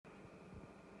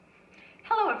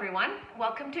everyone,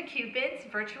 welcome to Qvid's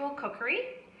virtual cookery.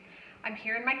 I'm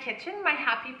here in my kitchen, my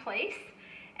happy place,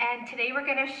 and today we're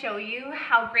going to show you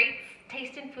how great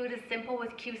tasting food is simple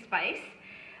with Qspice.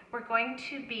 We're going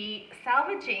to be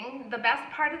salvaging the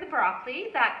best part of the broccoli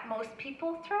that most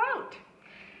people throw out.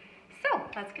 So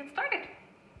let's get started.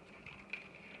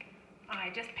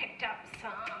 I just picked up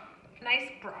some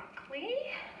nice broccoli.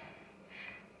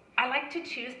 I like to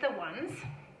choose the ones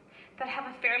that have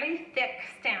a fairly thick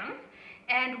stem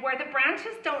and where the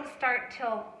branches don't start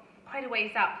till quite a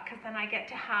ways up, because then I get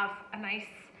to have a nice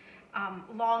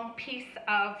long piece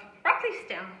of broccoli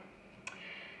stem.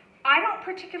 I don't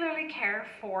particularly care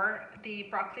for the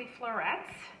broccoli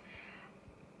florets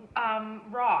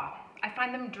raw. I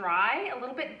find them dry, a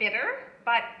little bit bitter,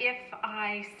 but if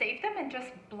I save them and just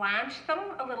blanch them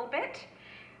a little bit,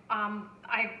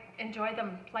 I enjoy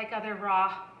them like other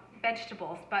raw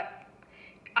vegetables, but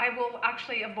I will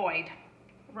actually avoid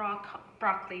raw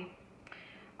broccoli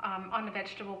on a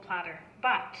vegetable platter.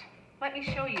 But let me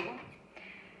show you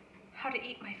how to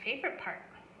eat my favorite part.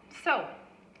 So,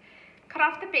 cut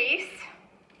off the base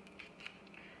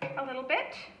a little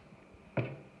bit,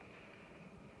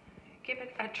 give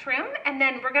it a trim, and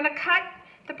then we're gonna cut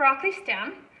the broccoli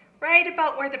stem right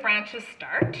about where the branches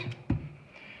start.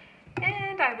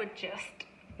 And I would just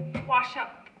wash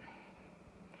up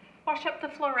the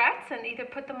florets and either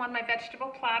put them on my vegetable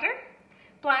platter,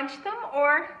 blanch them,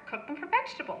 or cook them for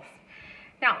vegetables.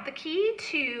 Now, the key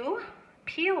to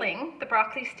peeling the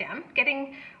broccoli stem,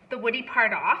 getting the woody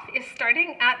part off, is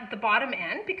starting at the bottom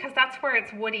end, because that's where it's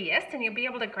woodiest and you'll be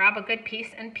able to grab a good piece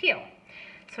and peel.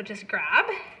 So just grab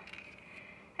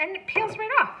and it peels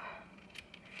right off.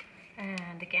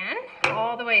 And again,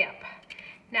 all the way up.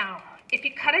 Now, if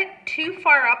you cut it too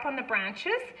far up on the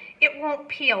branches, it won't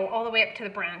peel all the way up to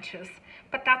the branches.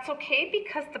 But that's okay,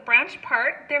 because the branch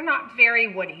part, they're not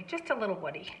very woody, just a little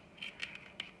woody.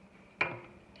 There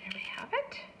we have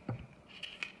it.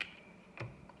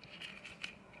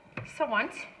 So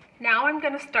now I'm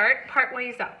going to start part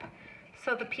ways up.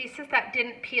 So the pieces that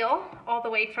didn't peel all the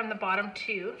way from the bottom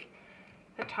to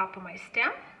the top of my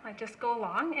stem, I just go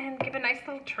along and give a nice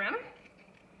little trim.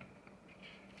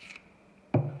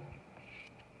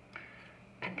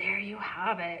 And there you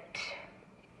have it.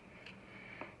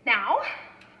 Now,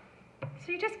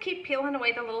 so you just keep peeling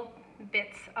away the little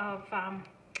bits of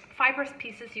fibrous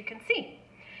pieces you can see.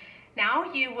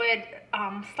 Now you would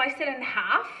slice it in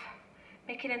half,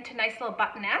 make it into nice little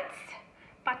bâtonnets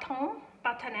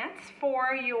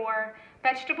for your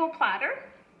vegetable platter,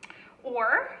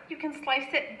 or you can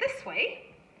slice it this way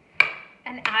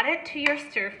and add it to your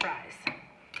stir fries.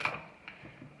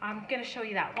 I'm going to show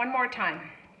you that one more time,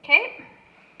 okay?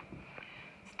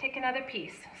 Let's take another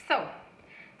piece. So,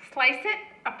 slice it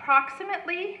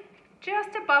approximately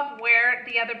just above where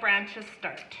the other branches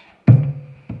start.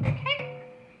 Okay?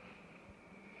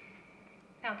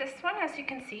 Now this one, as you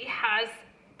can see, has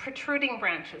protruding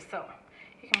branches, so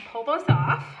you can pull those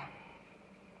off,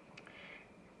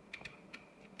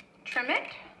 trim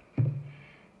it,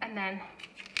 and then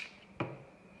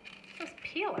just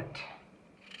peel it.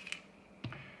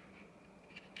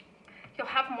 You'll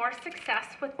have more success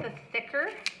with the thicker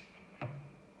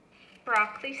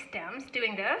broccoli stems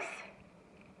doing this.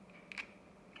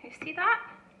 Can you see that?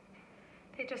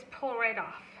 They just pull right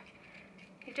off.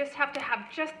 You just have to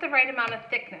have just the right amount of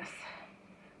thickness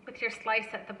with your slice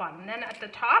at the bottom. Then at the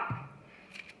top,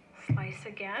 slice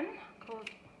again. Go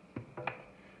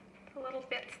the little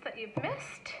bits that you've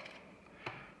missed.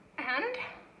 And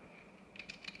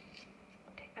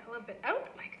take that a little bit out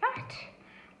like that.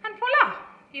 And voila!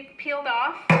 You've peeled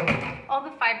off all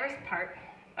the fibrous part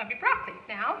of your broccoli.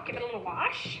 Now, give it a little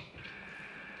wash.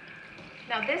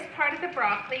 Now, this part of the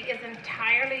broccoli is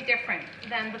entirely different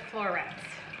than the florets.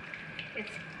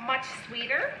 It's much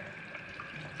sweeter,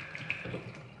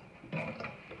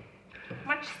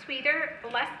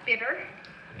 less bitter,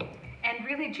 and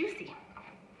really juicy.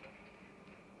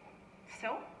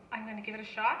 So, I'm going to give it a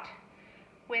shot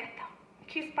with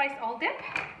Qspice All Dip.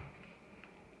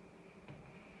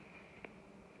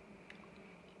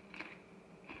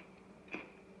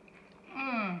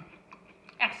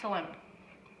 Excellent.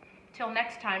 Till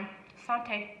next time,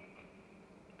 santé.